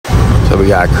we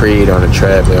got Creed on the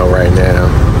treadmill right now.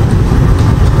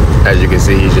 As you can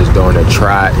see, he's just doing a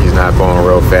trot. He's not going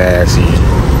real fast.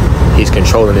 He's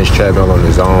controlling his treadmill on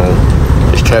his own.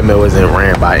 This treadmill isn't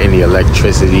ran by any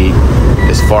electricity.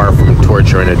 It's far from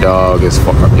torturing a dog. It's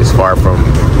far from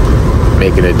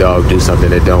making a dog do something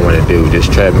they don't want to do. This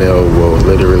treadmill will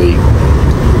literally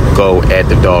go at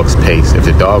the dog's pace. If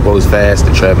the dog goes fast,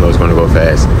 the treadmill is going to go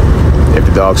fast. If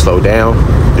the dog slow down,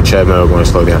 the treadmill is going to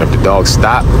slow down. If the dog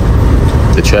stop,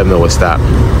 the treadmill will stop.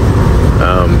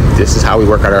 This is how we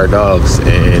work out our dogs,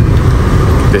 and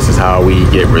this is how we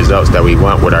get results that we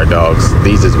want with our dogs.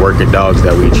 These is working dogs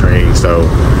that we train, so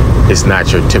it's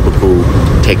not your typical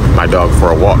take my dog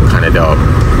for a walk kind of dog.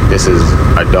 This is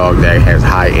a dog that has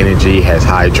high energy, has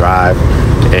high drive,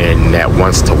 and that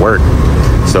wants to work.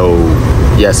 So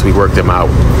yes, we work them out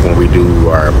when we do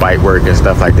our bite work and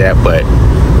stuff like that, but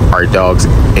our dogs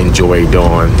enjoy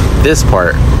doing this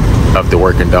part of the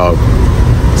working dog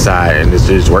side, and it's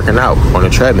just working out on a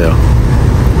treadmill.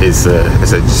 It's a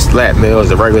Slatmill,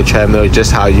 it's a regular treadmill,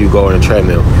 just how you go on a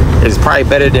treadmill. It's probably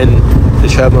better than the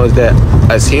treadmills that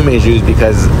us humans use,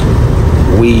 because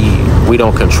we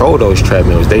don't control those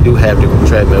treadmills. They do have different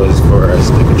treadmills for us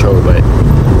to control, but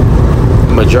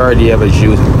majority of us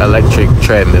use electric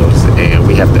treadmills, and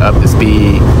we have to up the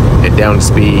speed and down the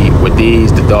speed. With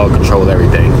these, the dog control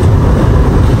everything.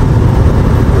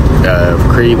 If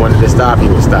Creed wanted to stop, he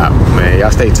would stop. Man,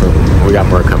 y'all stay tuned. We got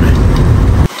more coming.